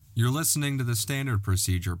You're listening to the Standard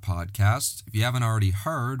Procedure Podcast. If you haven't already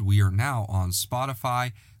heard, we are now on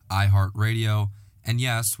Spotify, iHeartRadio, and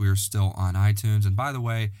yes, we are still on iTunes. And by the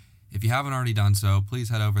way, if you haven't already done so, please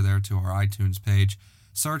head over there to our iTunes page,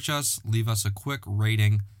 search us, leave us a quick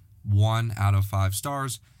rating, 1 out of 5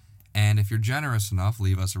 stars, and if you're generous enough,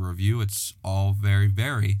 leave us a review. It's all very,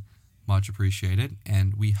 very much appreciated,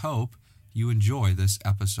 and we hope you enjoy this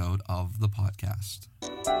episode of the podcast.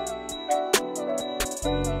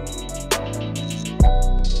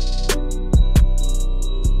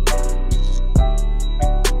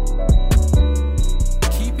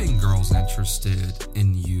 Keeping girls interested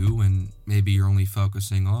in you, and maybe you're only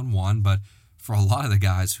focusing on one, but for a lot of the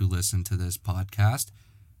guys who listen to this podcast,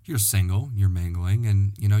 you're single, you're mingling,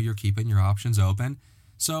 and you're keeping your options open.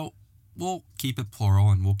 So we'll keep it plural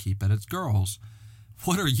and we'll keep it as girls.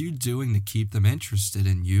 What are you doing to keep them interested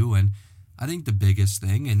in you? And I think the biggest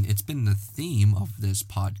thing, and it's been the theme of this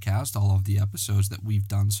podcast, all of the episodes that we've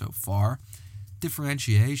done so far,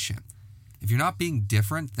 differentiation. If you're not being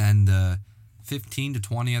different than the 15 to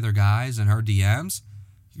 20 other guys in her DMs,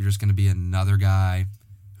 you're just going to be another guy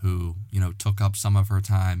who, took up some of her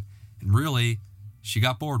time and really she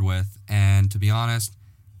got bored with. And to be honest,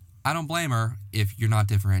 I don't blame her if you're not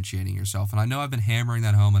differentiating yourself. And I know I've been hammering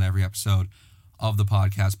that home in every episode of the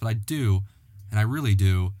podcast, but I do, and I really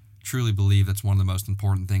do, truly believe that's one of the most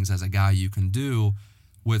important things as a guy you can do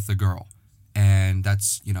with a girl. And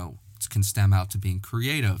that's, it can stem out to being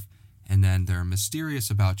creative, and then they're mysterious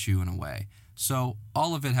about you in a way. So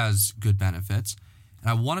all of it has good benefits. And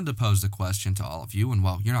I wanted to pose the question to all of you, and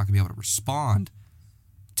you're not going to be able to respond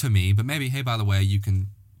to me, but maybe, hey, by the way, you can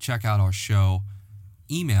check out our show,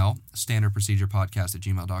 email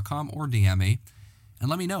standardprocedurepodcast@gmail.com or DM me, and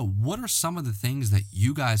let me know, what are some of the things that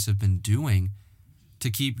you guys have been doing to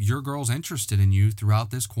keep your girls interested in you throughout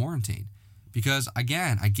this quarantine? Because,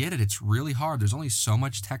 again, I get it. It's really hard. There's only so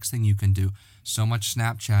much texting you can do, so much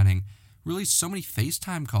Snapchatting, really so many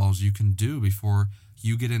FaceTime calls you can do before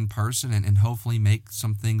you get in person and hopefully make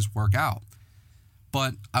some things work out.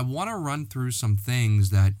 But I want to run through some things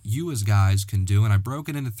that you as guys can do, and I broke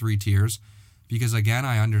it into 3 tiers because, again,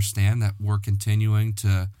 I understand that we're continuing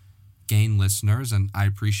to gain listeners, and I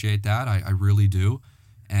appreciate that. I really do.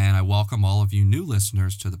 And I welcome all of you new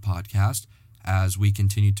listeners to the podcast as we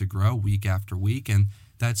continue to grow week after week, and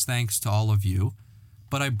that's thanks to all of you.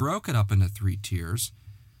 But I broke it up into 3 tiers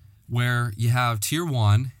where you have tier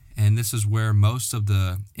 1, and this is where most of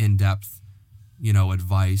the in-depth,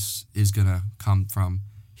 advice is going to come from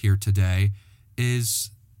here today,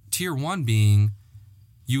 is tier 1 being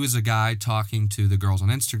you as a guy talking to the girls on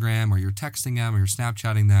Instagram, or you're texting them, or you're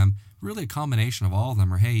Snapchatting them, really a combination of all of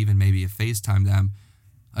them, or hey, even maybe you FaceTime them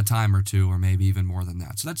a time or two, or maybe even more than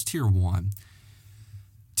that. So that's tier 1.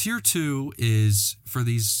 Tier 2 is for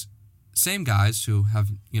these same guys who have,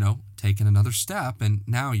 taken another step, and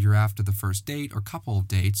now you're after the first date or couple of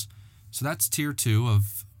dates. So that's tier 2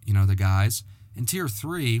 of, the guys. And tier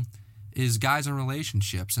 3 is guys in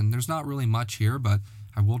relationships. And there's not really much here, but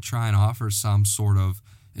I will try and offer some sort of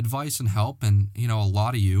advice and help. And, a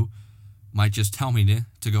lot of you might just tell me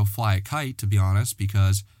to go fly a kite, to be honest,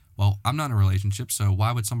 because, I'm not in a relationship. So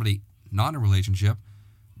why would somebody not in a relationship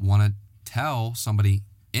want to tell somebody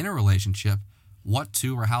in a relationship what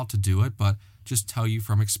to or how to do it, but just tell you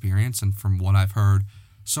from experience and from what I've heard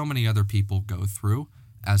so many other people go through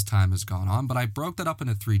as time has gone on. But I broke that up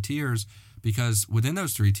into 3 tiers because within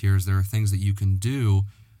those 3 tiers, there are things that you can do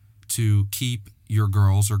to keep your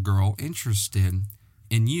girls or girl interested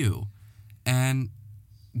in you. And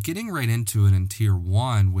getting right into it in tier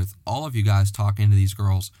 1 with all of you guys talking to these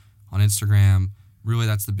girls on Instagram, really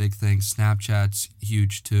that's the big thing. Snapchat's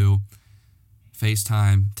huge too.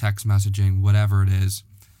 FaceTime, text messaging, whatever it is.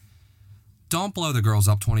 Don't blow the girls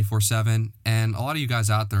up 24/7. And a lot of you guys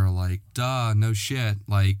out there are like, duh, no shit.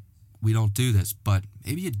 Like, we don't do this. But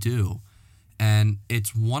maybe you do. And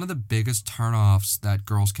it's one of the biggest turnoffs that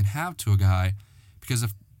girls can have to a guy. Because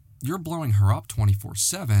if you're blowing her up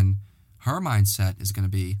 24/7, her mindset is going to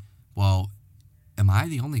be, am I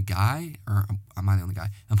the only guy? Or am I the only guy?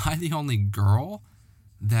 Am I the only girl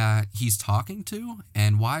that he's talking to?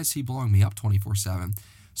 And why is he blowing me up 24/7?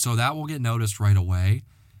 So that will get noticed right away.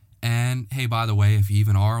 And hey, by the way, if you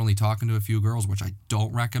even are only talking to a few girls, which I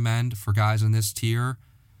don't recommend for guys in this tier,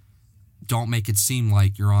 don't make it seem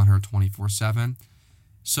like you're on her 24/7.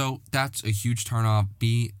 So that's a huge turnoff.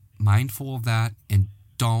 Be mindful of that and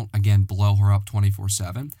don't, again, blow her up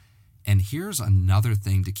 24/7. And here's another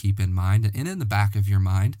thing to keep in mind, and in the back of your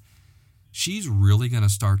mind, she's really going to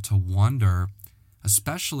start to wonder,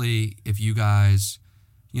 especially if you guys,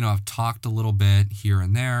 have talked a little bit here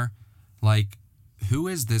and there, like, who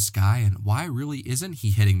is this guy and why really isn't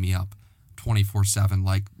he hitting me up 24/7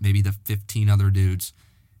 like maybe the 15 other dudes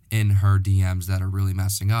in her DMs that are really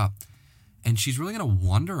messing up? And she's really going to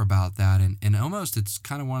wonder about that. And almost it's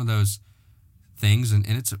kind of one of those things, and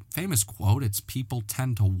it's a famous quote, it's people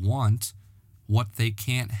tend to want what they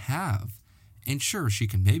can't have. And sure, she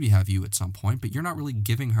can maybe have you at some point, but you're not really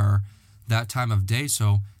giving her that time of day.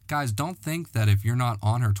 So guys, don't think that if you're not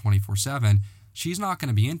on her 24/7, she's not going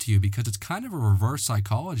to be into you, because it's kind of a reverse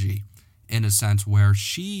psychology in a sense where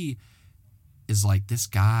she is like, this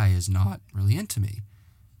guy is not really into me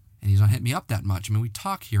and he's not hitting me up that much. I mean, we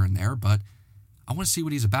talk here and there, but I want to see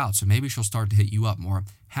what he's about. So maybe she'll start to hit you up more.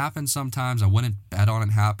 Happens sometimes. I wouldn't bet on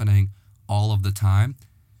it happening all of the time,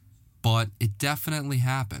 but it definitely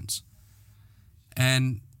happens.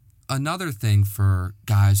 And another thing for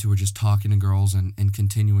guys who are just talking to girls and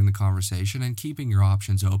continuing the conversation and keeping your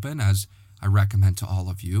options open, as I recommend to all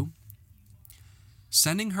of you,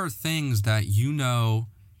 sending her things that you know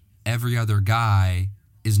every other guy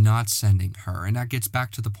is not sending her. And that gets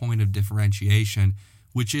back to the point of differentiation,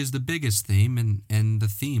 which is the biggest theme and the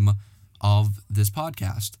theme of this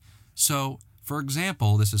podcast. So, for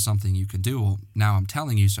example, this is something you can do. Well, now I'm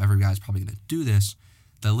telling you, so every guy's probably going to do this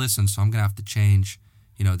that listen, so I'm going to have to change,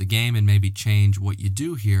 the game and maybe change what you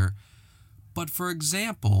do here. But for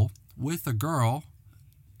example, with a girl,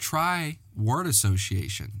 try word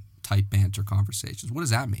association type banter conversations. What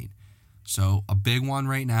does that mean? So a big one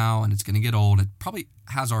right now, and it's going to get old, it probably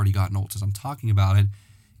has already gotten old since I'm talking about it,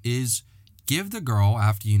 is give the girl,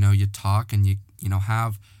 after you talk and you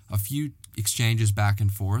have a few exchanges back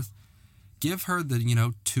and forth, give her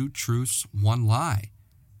the 2 truths, 1 lie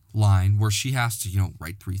line, where she has to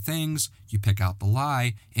write 3 things, you pick out the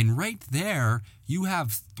lie, and right there you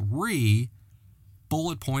have 3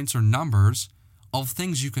 bullet points or numbers of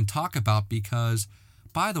things you can talk about. Because,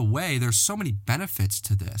 by the way, there's so many benefits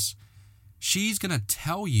to this. She's going to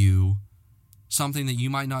tell you something that you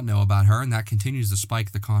might not know about her, and that continues to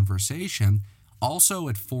spike the conversation. Also,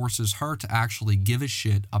 it forces her to actually give a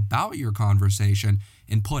shit about your conversation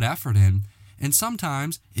and put effort in. And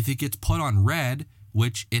sometimes, if it gets put on red,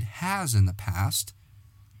 which it has in the past,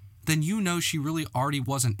 then she really already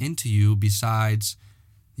wasn't into you, besides,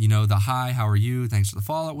 the hi, how are you, thanks for the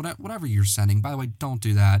follow, whatever you're sending. By the way, don't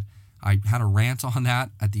do that. I had a rant on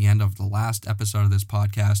that at the end of the last episode of this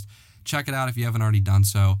podcast. Check it out if you haven't already done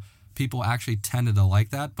so. People actually tended to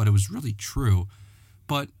like that, but it was really true.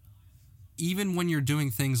 But even when you're doing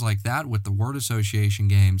things like that with the word association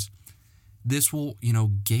games, this will,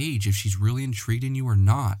 gauge if she's really intrigued in you or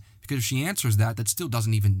not. Because if she answers that still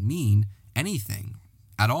doesn't even mean anything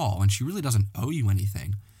at all. And she really doesn't owe you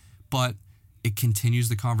anything. But it continues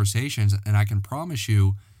the conversations. And I can promise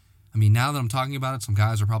you, now that I'm talking about it, some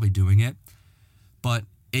guys are probably doing it. But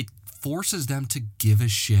it forces them to give a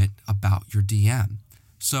shit about your DM.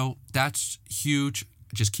 So that's huge.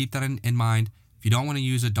 Just keep that in mind. If you don't want to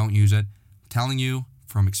use it, don't use it. I'm telling you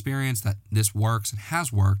from experience that this works and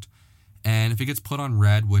has worked. And if it gets put on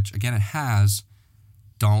red, which again it has,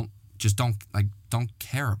 don't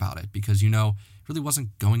care about it, because it really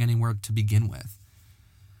wasn't going anywhere to begin with.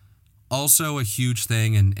 Also a huge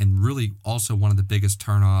thing, and really also one of the biggest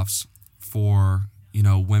turnoffs for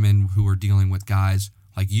women who are dealing with guys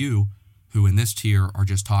like you, who in this tier are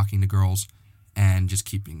just talking to girls and just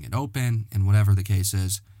keeping it open and whatever the case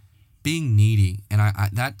is, being needy. And I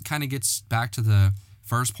that kind of gets back to the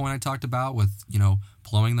first point I talked about with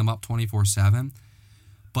blowing them up 24/7.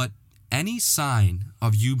 But any sign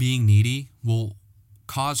of you being needy will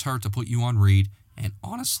cause her to put you on read, and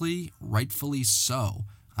honestly, rightfully so.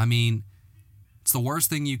 It's the worst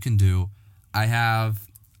thing you can do. I have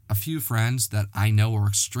a few friends that I know are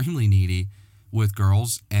extremely needy with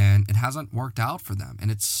girls, and it hasn't worked out for them. And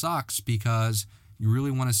it sucks, because you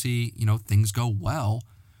really want to see, things go well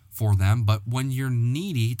for them. But when you're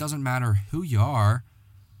needy, it doesn't matter who you are,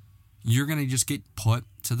 you're going to just get put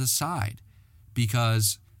to the side,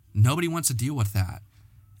 because nobody wants to deal with that.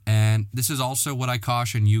 And this is also what I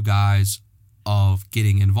caution you guys of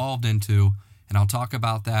getting involved into. And I'll talk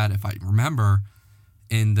about that, if I remember,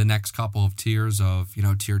 in the next couple of tiers of,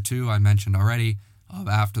 tier 2, I mentioned already, of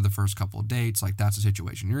after the first couple of dates, like that's a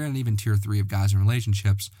situation you're in. Even tier 3 of guys in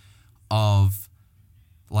relationships, of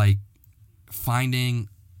like finding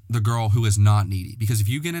the girl who is not needy. Because if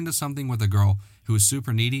you get into something with a girl who is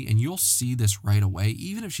super needy, and you'll see this right away,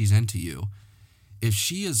 even if she's into you, if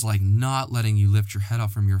she is like not letting you lift your head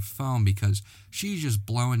up from your phone because she's just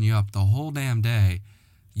blowing you up the whole damn day,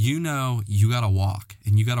 you gotta walk,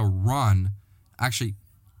 and you gotta run. Actually,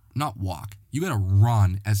 not walk. You gotta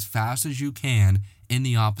run as fast as you can in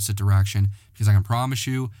the opposite direction, because I can promise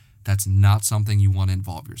you that's not something you want to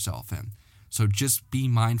involve yourself in. So just be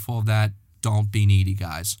mindful of that. Don't be needy,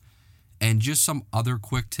 guys. And just some other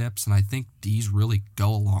quick tips, and I think these really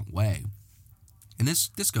go a long way. And this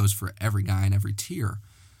goes for every guy in every tier.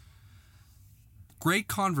 Great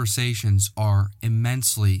conversations are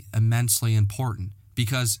immensely, immensely important,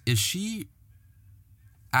 because if she,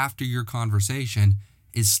 after your conversation,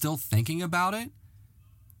 is still thinking about it,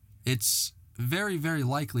 it's very, very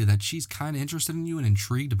likely that she's kind of interested in you and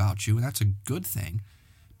intrigued about you, and that's a good thing,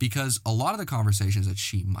 because a lot of the conversations that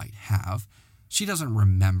she might have, she doesn't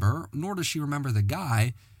remember, nor does she remember the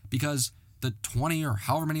guy, because the 20 or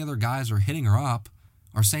however many other guys are hitting her up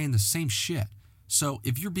are saying the same shit. So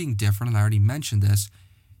if you're being different, and I already mentioned this,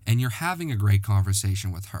 and you're having a great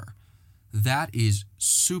conversation with her, that is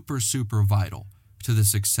super, super vital to the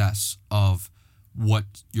success of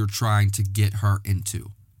what you're trying to get her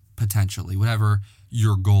into, potentially, whatever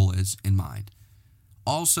your goal is in mind.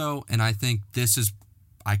 Also, and I think this is,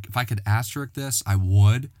 if I could asterisk this, I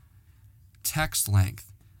would, text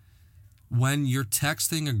length. When you're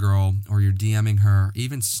texting a girl or you're DMing her,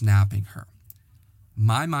 even snapping her,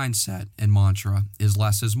 my mindset and mantra is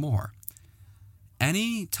less is more.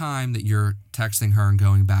 Any time that you're texting her and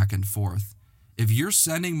going back and forth, if you're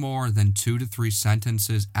sending more than 2 to 3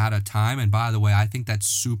 sentences at a time, and by the way, I think that's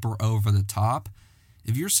super over the top.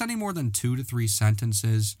 If you're sending more than 2 to 3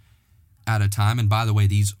 sentences at a time, and by the way,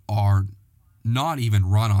 these are not even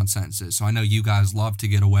run-on sentences. So I know you guys love to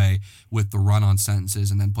get away with the run-on sentences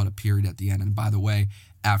and then put a period at the end. And by the way,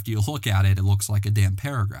 after you look at it, it looks like a damn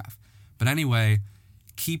paragraph. But anyway,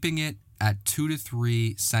 keeping it at 2 to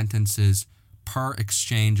 3 sentences per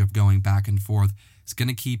exchange of going back and forth is going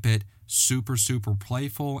to keep it super, super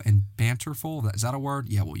playful and banterful. Is that a word?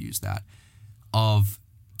 Yeah, we'll use that. Of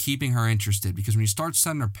keeping her interested. Because when you start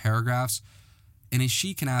sending her paragraphs, and if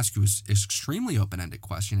she can ask you an extremely open-ended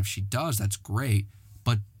question, if she does, that's great.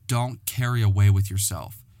 But don't carry away with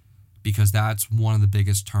yourself, because that's one of the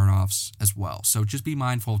biggest turnoffs as well. So just be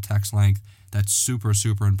mindful of text length. That's super,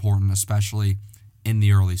 super important, especially in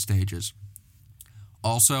the early stages.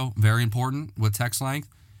 Also, very important with text length,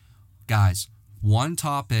 guys, one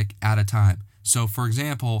topic at a time. So, for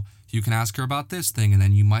example, you can ask her about this thing, and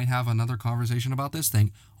then you might have another conversation about this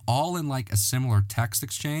thing, all in like a similar text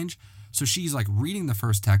exchange. So she's like reading the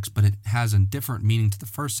first text, but it has a different meaning to the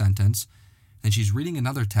first sentence. Then she's reading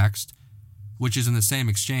another text, which is in the same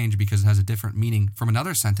exchange because it has a different meaning from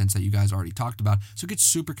another sentence that you guys already talked about. So it gets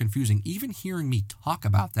super confusing. Even hearing me talk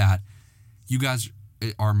about that, you guys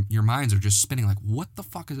your minds are just spinning like, what the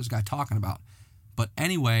fuck is this guy talking about? But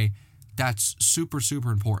anyway, that's super,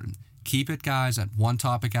 super important. Keep it, guys, at one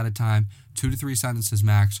topic at a time, 2 to 3 sentences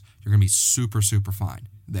max. You're going to be super, super fine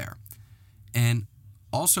there. And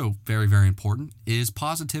also very, very important is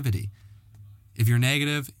positivity. If you're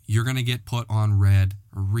negative, you're going to get put on red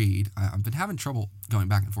or read. I've been having trouble going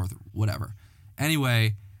back and forth, whatever.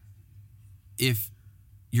 Anyway, if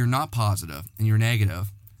you're not positive and you're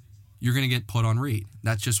negative, you're going to get put on read.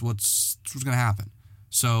 That's just what's going to happen.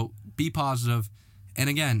 So be positive. And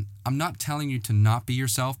again, I'm not telling you to not be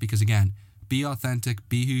yourself, because again, be authentic,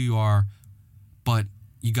 be who you are, but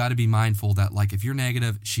you got to be mindful that, like, if you're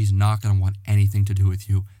negative, she's not going to want anything to do with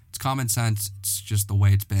you. It's common sense. It's just the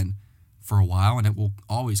way it's been for a while, and it will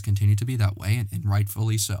always continue to be that way, and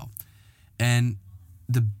rightfully so. And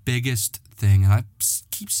the biggest thing, and I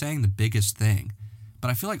keep saying the biggest thing, but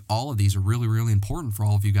I feel like all of these are really, really important for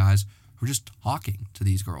all of you guys who are just talking to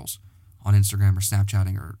these girls on Instagram or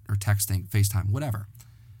Snapchatting or texting, FaceTime, whatever.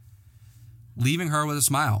 Leaving her with a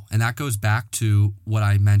smile. And that goes back to what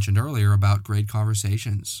I mentioned earlier about great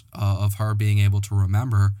conversations, of her being able to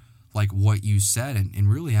remember like what you said.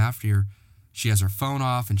 And really after she has her phone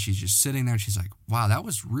off and she's just sitting there, she's like, wow, that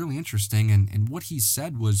was really interesting. And what he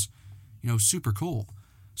said was, super cool.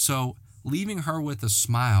 So leaving her with a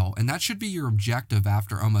smile, and that should be your objective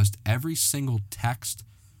after almost every single text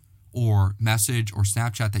or message or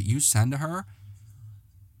Snapchat that you send to her,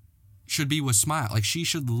 should be with smile. Like, she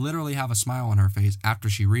should literally have a smile on her face after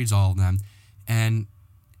she reads all of them. And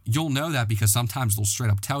you'll know that because sometimes they'll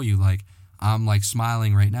straight up tell you, like, I'm like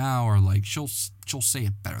smiling right now, or like she'll say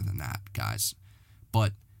it better than that, guys.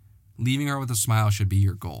 But leaving her with a smile should be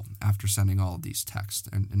your goal after sending all of these texts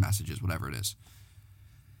and messages, whatever it is.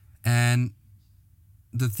 And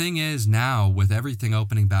the thing is, now with everything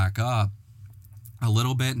opening back up a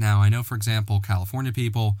little bit now, I know, for example, California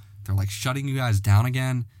people, they're like shutting you guys down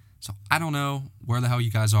again. So I don't know where the hell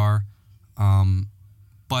you guys are.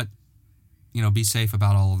 But, be safe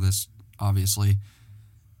about all of this, obviously.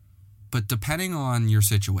 But depending on your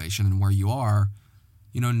situation and where you are,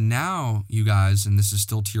 now you guys, and this is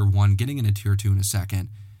still tier 1, getting into tier 2 in a second,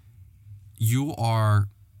 you are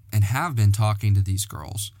and have been talking to these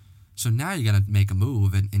girls. So now you got to make a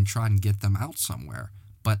move and try and get them out somewhere.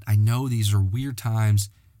 But I know these are weird times,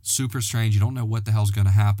 super strange. You don't know what the hell's going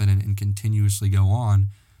to happen and continuously go on.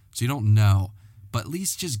 So you don't know. But at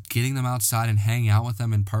least just getting them outside and hanging out with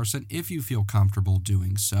them in person, if you feel comfortable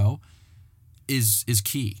doing so, is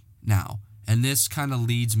key now. And this kind of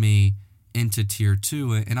leads me into tier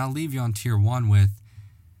 2. And I'll leave you on tier 1 with,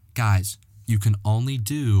 guys, you can only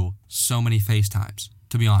do so many FaceTimes,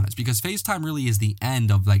 to be honest. Because FaceTime really is the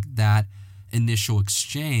end of like that initial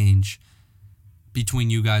exchange between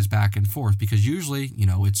you guys back and forth. Because usually,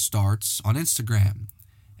 it starts on Instagram.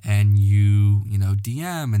 And you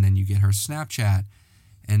DM, and then you get her Snapchat.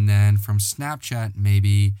 And then from Snapchat,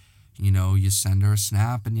 maybe, you send her a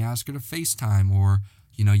snap and you ask her to FaceTime, or,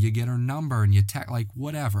 you get her number and you text, like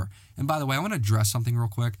whatever. And by the way, I want to address something real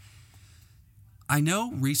quick. I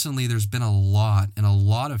know recently there's been a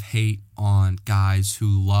lot of hate on guys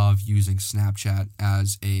who love using Snapchat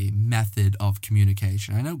as a method of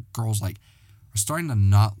communication. I know girls are starting to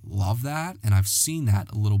not love that, and I've seen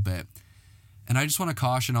that a little bit. And I just want to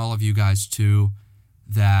caution all of you guys, too,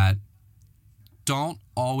 that don't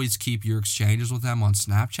always keep your exchanges with them on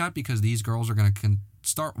Snapchat, because these girls are going to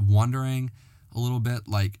start wondering a little bit,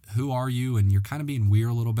 like, who are you? And you're kind of being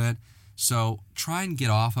weird a little bit. So try and get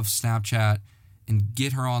off of Snapchat and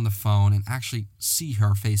get her on the phone and actually see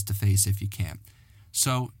her face to face if you can.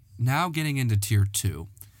 So now getting into tier 2.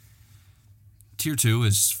 Tier 2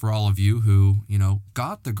 is for all of you who,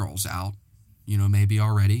 got the girls out, maybe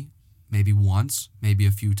already. Maybe once, maybe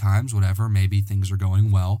a few times, whatever. Maybe things are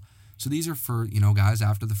going well. So these are for, guys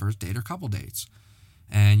after the first date or couple dates.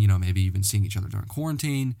 And, maybe you've been seeing each other during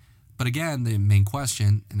quarantine. But again, the main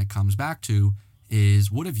question, and it comes back to,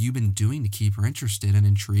 is what have you been doing to keep her interested and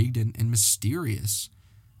intrigued and mysterious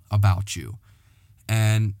about you?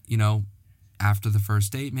 And, after the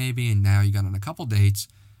first date maybe, and now you got on a couple dates,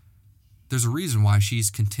 there's a reason why she's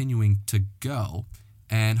continuing to go.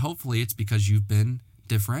 And hopefully it's because you've been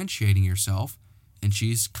differentiating yourself and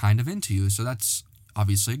she's kind of into you. So that's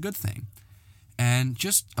obviously a good thing. And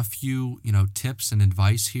just a few, tips and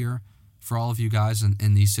advice here for all of you guys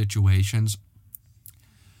in these situations.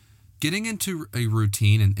 Getting into a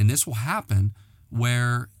routine, and this will happen,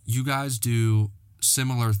 where you guys do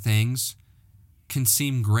similar things can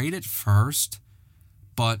seem great at first,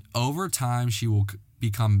 but over time she will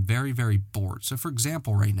become very, very bored. So for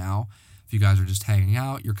example, right now, if you guys are just hanging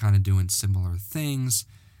out, you're kind of doing similar things,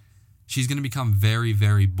 she's going to become very,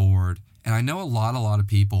 very bored. And I know a lot of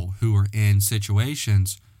people who are in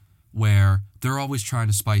situations where they're always trying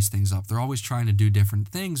to spice things up. They're always trying to do different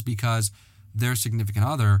things because their significant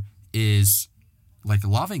other is like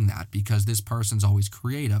loving that, because this person's always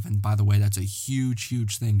creative. And by the way, that's a huge,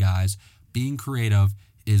 huge thing, guys. Being creative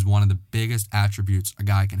is one of the biggest attributes a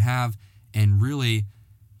guy can have, and really,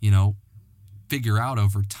 figure out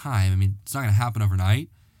over time. I mean, it's not going to happen overnight,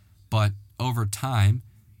 but over time,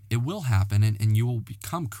 it will happen, and you will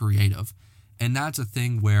become creative. And that's a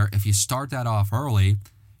thing where if you start that off early,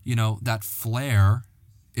 that flair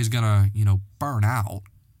is going to, burn out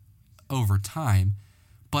over time,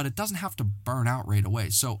 but it doesn't have to burn out right away.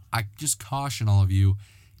 So I just caution all of you,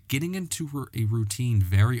 getting into a routine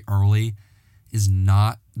very early is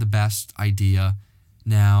not the best idea.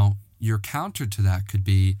 Now, your counter to that could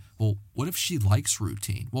be, well, what if she likes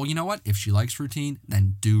routine? Well, you know what? If she likes routine,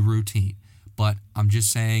 then do routine. But I'm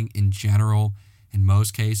just saying, in general, in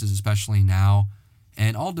most cases, especially now,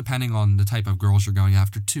 and all depending on the type of girls you're going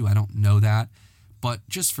after too, I don't know that, but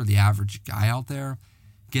just for the average guy out there,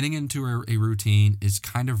 getting into a routine is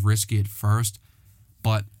kind of risky at first,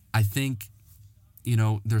 but I think,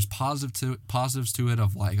 there's positives to it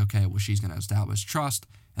of like, okay, well, she's going to establish trust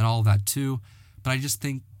and all of that too, but I just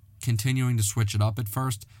think continuing to switch it up at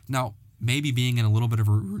first. Now, maybe being in a little bit of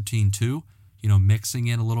a routine too, mixing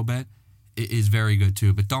in a little bit is very good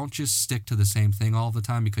too, but don't just stick to the same thing all the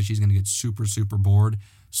time, because she's going to get super, super bored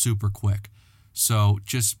super quick. So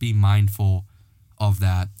just be mindful of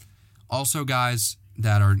that. Also, guys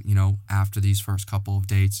that are, after these first couple of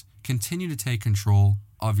dates, continue to take control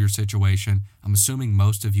of your situation. I'm assuming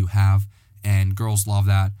most of you have, and girls love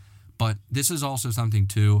that. But this is also something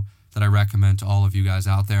too that I recommend to all of you guys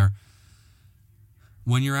out there.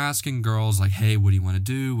 When you're asking girls like, hey, what do you want to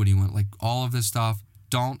do? What do you want? Like all of this stuff.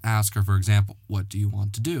 Don't ask her, for example, what do you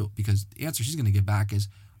want to do? Because the answer she's going to get back is,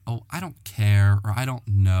 oh, I don't care, or I don't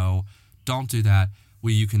know. Don't do that.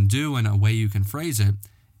 What you can do, and a way you can phrase it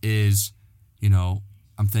is,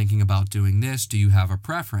 I'm thinking about doing this. Do you have a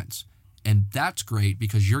preference? And that's great,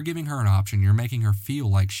 because you're giving her an option. You're making her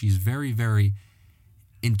feel like she's very, very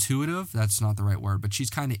intuitive. That's not the right word, but she's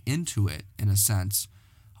kind of into it in a sense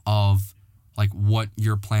of like what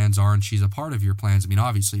your plans are, and she's a part of your plans. I mean,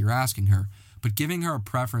 obviously you're asking her, but giving her a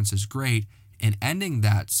preference is great, and ending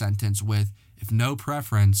that sentence with, if no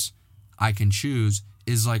preference, I can choose,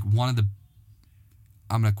 is like one of the,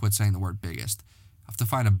 I'm going to quit saying the word biggest. I have to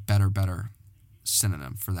find a better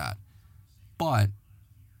synonym for that. But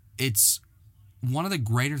it's one of the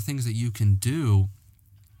greater things that you can do,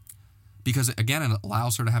 because again, it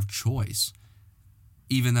allows her to have choice,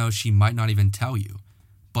 even though she might not even tell you.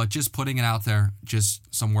 But just putting it out there, just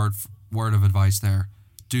some word of advice there.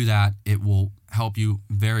 Do that. It will help you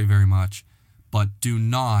very, very much. But do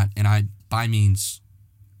not, and I by means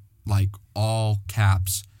like all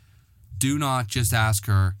caps, do not just ask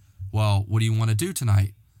her, well, what do you want to do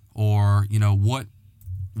tonight? Or,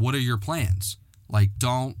 what are your plans? Like,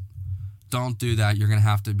 don't do that. You're going to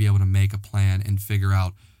have to be able to make a plan and figure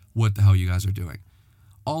out what the hell you guys are doing.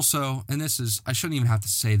 Also, and this is, I shouldn't even have to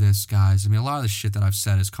say this, guys. I mean, a lot of the shit that I've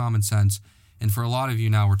said is common sense. And for a lot of you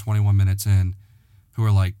now, we're 21 minutes in, who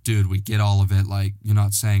are like, dude, we get all of it. Like, you're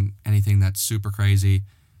not saying anything that's super crazy.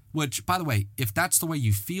 Which, by the way, if that's the way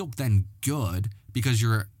you feel, then good, because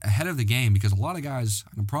you're ahead of the game. Because a lot of guys,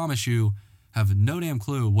 I can promise you, have no damn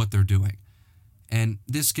clue what they're doing. And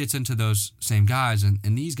this gets into those same guys, and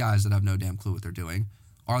these guys that have no damn clue what they're doing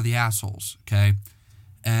are the assholes, okay?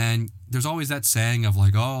 And there's always that saying of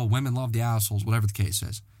like, oh, women love the assholes, whatever the case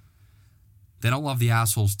is. They don't love the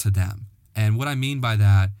assholes to them. And what I mean by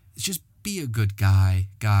that is just be a good guy,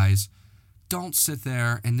 guys. Don't sit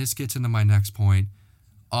there, and this gets into my next point,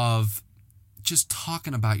 of just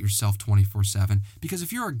talking about yourself 24/7. Because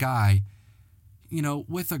if you're a guy,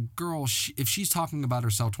 with a girl, if she's talking about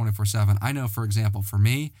herself 24/7, I know, for example, for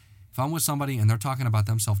me, if I'm with somebody and they're talking about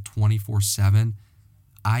themselves 24/7,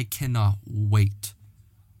 I cannot wait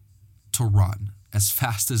to run as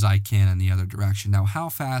fast as I can in the other direction. Now, how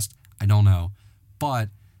fast, I don't know. But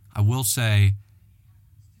I will say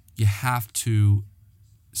you have to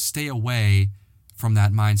stay away from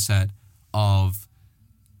that mindset of,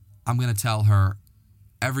 I'm going to tell her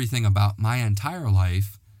everything about my entire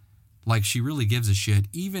life, like she really gives a shit.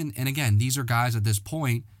 Even, and again, these are guys at this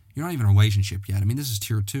point, you're not even in a relationship yet. I mean, this is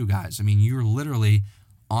tier 2, guys. I mean, you're literally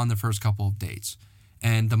on the first couple of dates.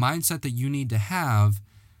 And the mindset that you need to have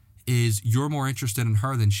is you're more interested in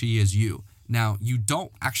her than she is you. Now, you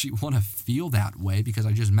don't actually want to feel that way, because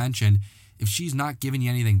I just mentioned, if she's not giving you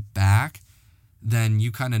anything back, then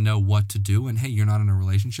you kind of know what to do. And hey, you're not in a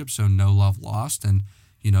relationship, so no love lost. And,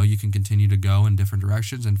 you can continue to go in different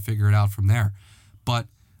directions and figure it out from there. But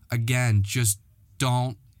again, just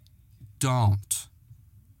don't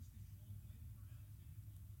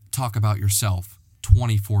talk about yourself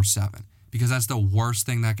 24/7, because that's the worst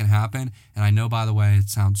thing that can happen. And I know, by the way, it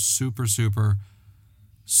sounds super, super,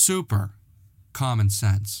 super common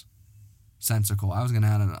sensical. I was going to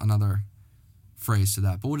add another phrase to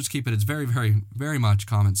that, but we'll just keep it. It's very, very, very much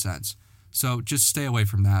common sense. So just stay away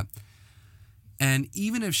from that. And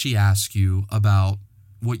even if she asks you about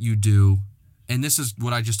what you do, and this is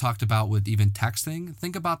what I just talked about with even texting,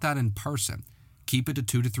 think about that in person. Keep it to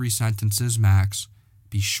 2 to 3 sentences max.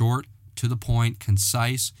 Be short, to the point,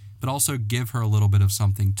 concise, but also give her a little bit of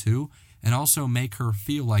something too. And also make her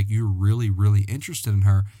feel like you're really, really interested in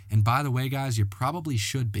her. And by the way, guys, you probably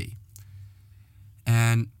should be.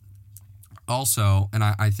 And also, and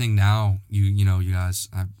I think now, you guys,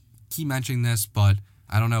 I keep mentioning this, but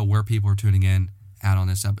I don't know where people are tuning in at on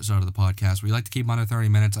this episode of the podcast. We like to keep under 30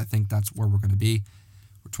 minutes. I think that's where we're going to be.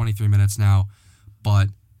 We're 23 minutes now. But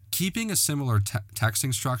keeping a similar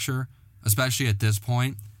texting structure, especially at this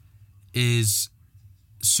point, is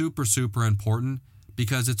super, super important,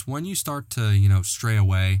 because it's when you start to, stray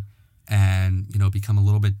away and, become a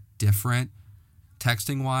little bit different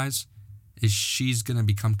texting-wise, is she's going to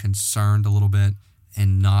become concerned a little bit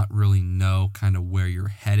and not really know kind of where your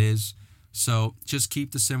head is. So just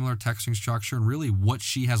keep the similar texting structure, and really what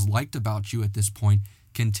she has liked about you at this point,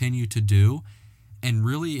 continue to do. And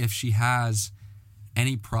really, if she has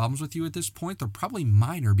any problems with you at this point, they're probably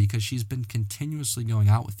minor, because she's been continuously going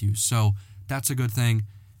out with you. So that's a good thing,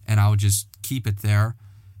 and I would just keep it there.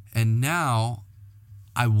 And now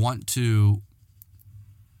I want to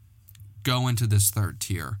go into this third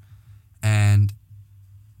tier. And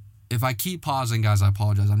if I keep pausing, guys, I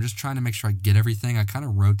apologize. I'm just trying to make sure I get everything. I kind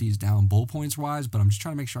of wrote these down bullet points wise, but I'm just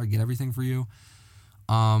trying to make sure I get everything for you.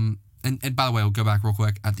 And by the way, we'll go back real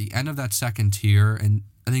quick. At the end of that second tier, and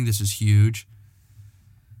I think this is huge,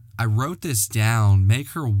 I wrote this down. Make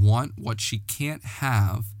her want what she can't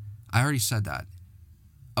have. I already said that.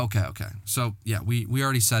 Okay. So, yeah, we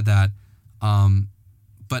already said that.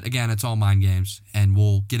 But again, it's all mind games, and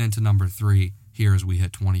we'll get into number 3 here as we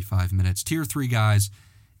hit 25 minutes. Tier 3, guys,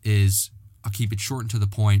 is, I'll keep it short and to the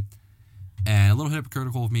point, and a little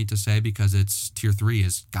hypocritical of me to say because it's tier 3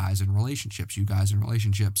 is guys in relationships, you guys in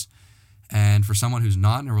relationships. And for someone who's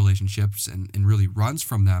not in relationships and really runs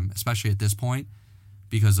from them, especially at this point,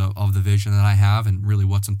 because of the vision that I have and really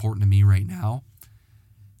what's important to me right now,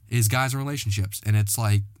 is guys in relationships. And it's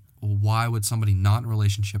like, well, why would somebody not in a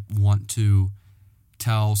relationship want to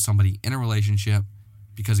tell somebody in a relationship?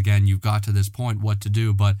 Because again, you've got to this point what to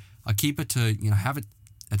do. But I'll keep it to, have it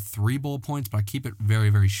at 3 bullet points, but I keep it very,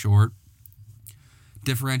 very short.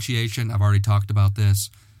 Differentiation, I've already talked about this,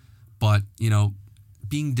 but,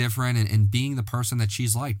 being different and being the person that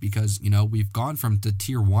she's like, because, we've gone from the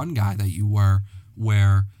tier 1 guy that you were,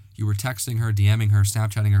 where you were texting her, DMing her,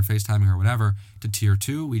 Snapchatting her, FaceTiming her, whatever, to tier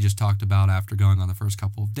 2, we just talked about after going on the first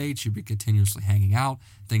couple of dates, you've been continuously hanging out,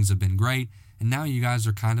 things have been great, and now you guys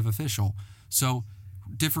are kind of official. So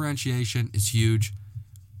differentiation is huge,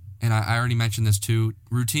 and I already mentioned this too.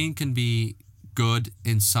 Routine can be good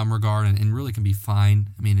in some regard and really can be fine.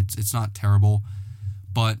 I mean, it's not terrible.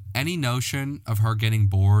 But any notion of her getting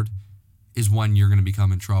bored is when you're going to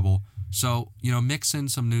become in trouble. So, mix in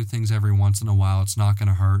some new things every once in a while. It's not going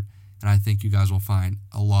to hurt. And I think you guys will find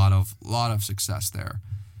a lot of success there.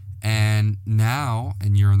 And now,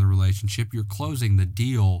 and you're in the relationship, you're closing the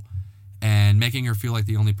deal and making her feel like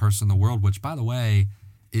the only person in the world, which, by the way,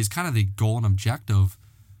 is kind of the goal and objective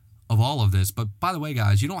of all of this. But by the way,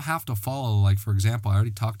 guys, you don't have to follow, like, for example, I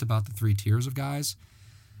already talked about the 3 tiers of guys.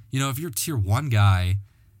 If you're tier 1 guy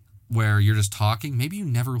where you're just talking, maybe you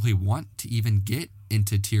never really want to even get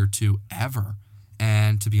into tier 2 ever.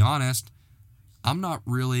 And to be honest, I'm not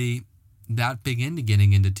really that big into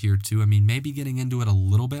getting into tier 2. I mean, maybe getting into it a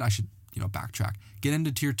little bit. I should, backtrack. Get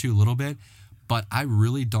into tier 2 a little bit, but I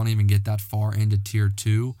really don't even get that far into tier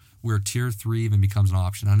 2 where tier 3 even becomes an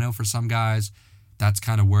option. I know for some guys, that's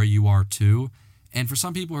kind of where you are too. And for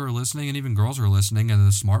some people who are listening, and even girls who are listening, and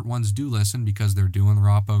the smart ones do listen because they're doing the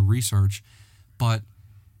Oppo research, but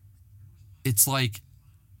it's like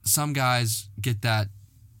some guys get that,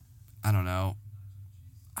 I don't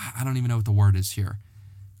even know what the word is here.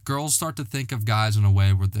 Girls start to think of guys in a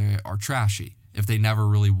way where they are trashy if they never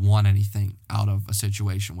really want anything out of a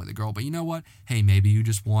situation with a girl. But you know what? Hey, maybe you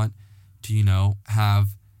just want to, have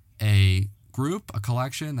a group, a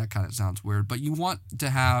collection. That kind of sounds weird, but you want to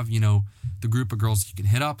have, the group of girls you can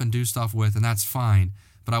hit up and do stuff with, and that's fine.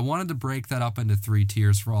 But I wanted to break that up into 3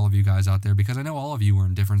 tiers for all of you guys out there because I know all of you are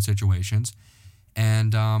in different situations.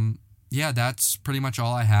 And that's pretty much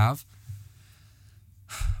all I have.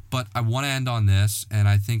 But I want to end on this, and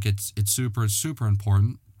I think it's super, super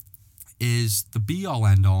important, is the be-all,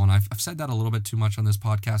 end-all. And I've said that a little bit too much on this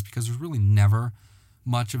podcast because there's really never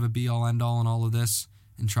much of a be-all, end-all in all of this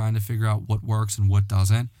and trying to figure out what works and what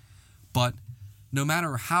doesn't. But no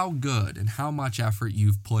matter how good and how much effort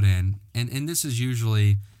you've put in, and this is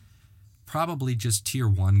usually probably just tier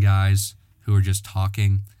 1 guys who are just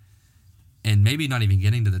talking and maybe not even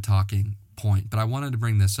getting to the talking point, but I wanted to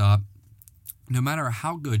bring this up. No matter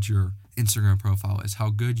how good your Instagram profile is, how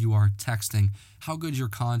good you are texting, how good your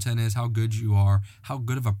content is, how good you are, how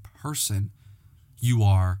good of a person you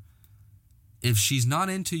are, if she's not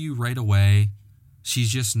into you right away, she's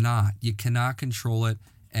just not. You cannot control it.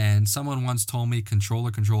 And someone once told me, control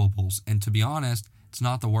the controllables. And to be honest, it's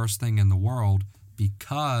not the worst thing in the world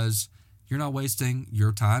because you're not wasting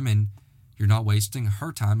your time and you're not wasting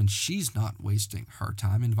her time and she's not wasting her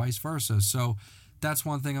time and vice versa. So that's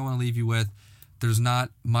one thing I want to leave you with. There's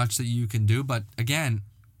not much that you can do. But again,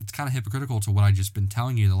 it's kind of hypocritical to what I've just been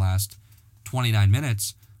telling you the last 29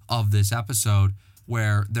 minutes of this episode,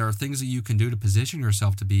 where there are things that you can do to position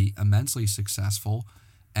yourself to be immensely successful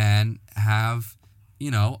and have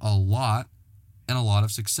a lot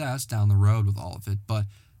of success down the road with all of it. But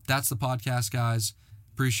that's the podcast, guys.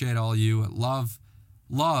 Appreciate all of you.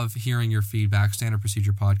 Love hearing your feedback.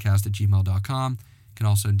 standardprocedurepodcast@gmail.com. You can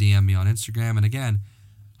also DM me on Instagram. And again,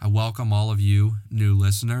 I welcome all of you new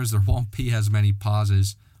listeners. There won't be as many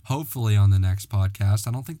pauses, hopefully, on the next podcast.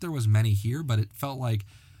 I don't think there was many here, but it felt like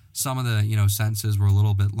some of the, sentences were a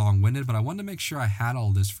little bit long-winded. But I wanted to make sure I had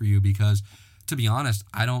all this for you because, to be honest,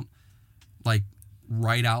 I don't,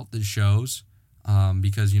 write out the shows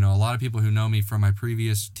because, a lot of people who know me from my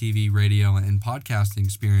previous TV, radio, and podcasting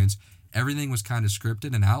experience, everything was kind of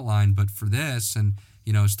scripted and outlined. But for this and,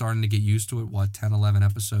 starting to get used to it, 10, 11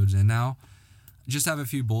 episodes in now, just have a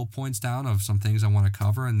few bullet points down of some things I want to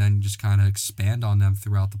cover and then just kind of expand on them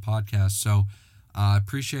throughout the podcast. So I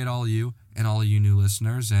appreciate all of you and all of you new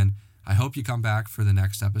listeners, and I hope you come back for the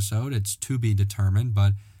next episode. It's to be determined,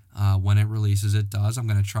 but when it releases. It does. I'm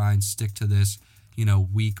going to try and stick to this,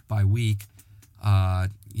 week by week,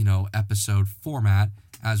 episode format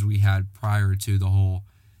as we had prior to the whole,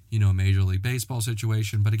 Major League Baseball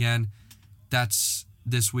situation. But again, that's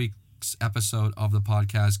this week's episode of the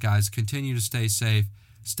podcast, guys. Continue to stay safe.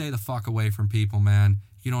 Stay the fuck away from people, man.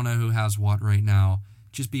 You don't know who has what right now.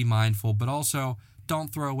 Just be mindful, but also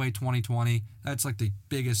don't throw away 2020. That's like the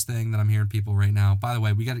biggest thing that I'm hearing people right now. By the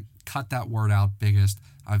way, we got to cut that word out, biggest.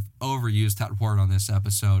 I've overused that word on this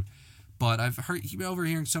episode, but I've been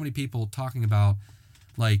overhearing so many people talking about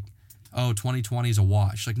like, oh, 2020 is a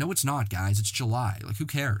wash. Like, no, it's not, guys. It's July. Like, who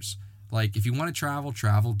cares? Like, if you want to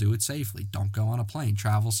travel, do it safely. Don't go on a plane.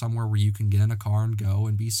 Travel somewhere where you can get in a car and go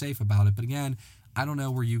and be safe about it. But again, I don't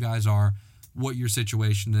know where you guys are, what your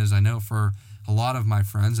situation is. I know for a lot of my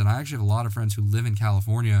friends, and I actually have a lot of friends who live in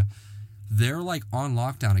California, they're like on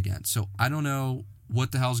lockdown again. So I don't know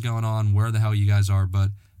what the hell's going on, where the hell you guys are. But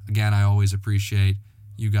again, I always appreciate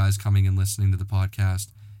you guys coming and listening to the podcast.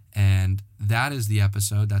 And that is the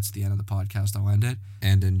episode. That's the end of the podcast. I'll end it.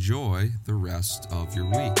 And enjoy the rest of your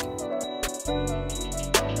week.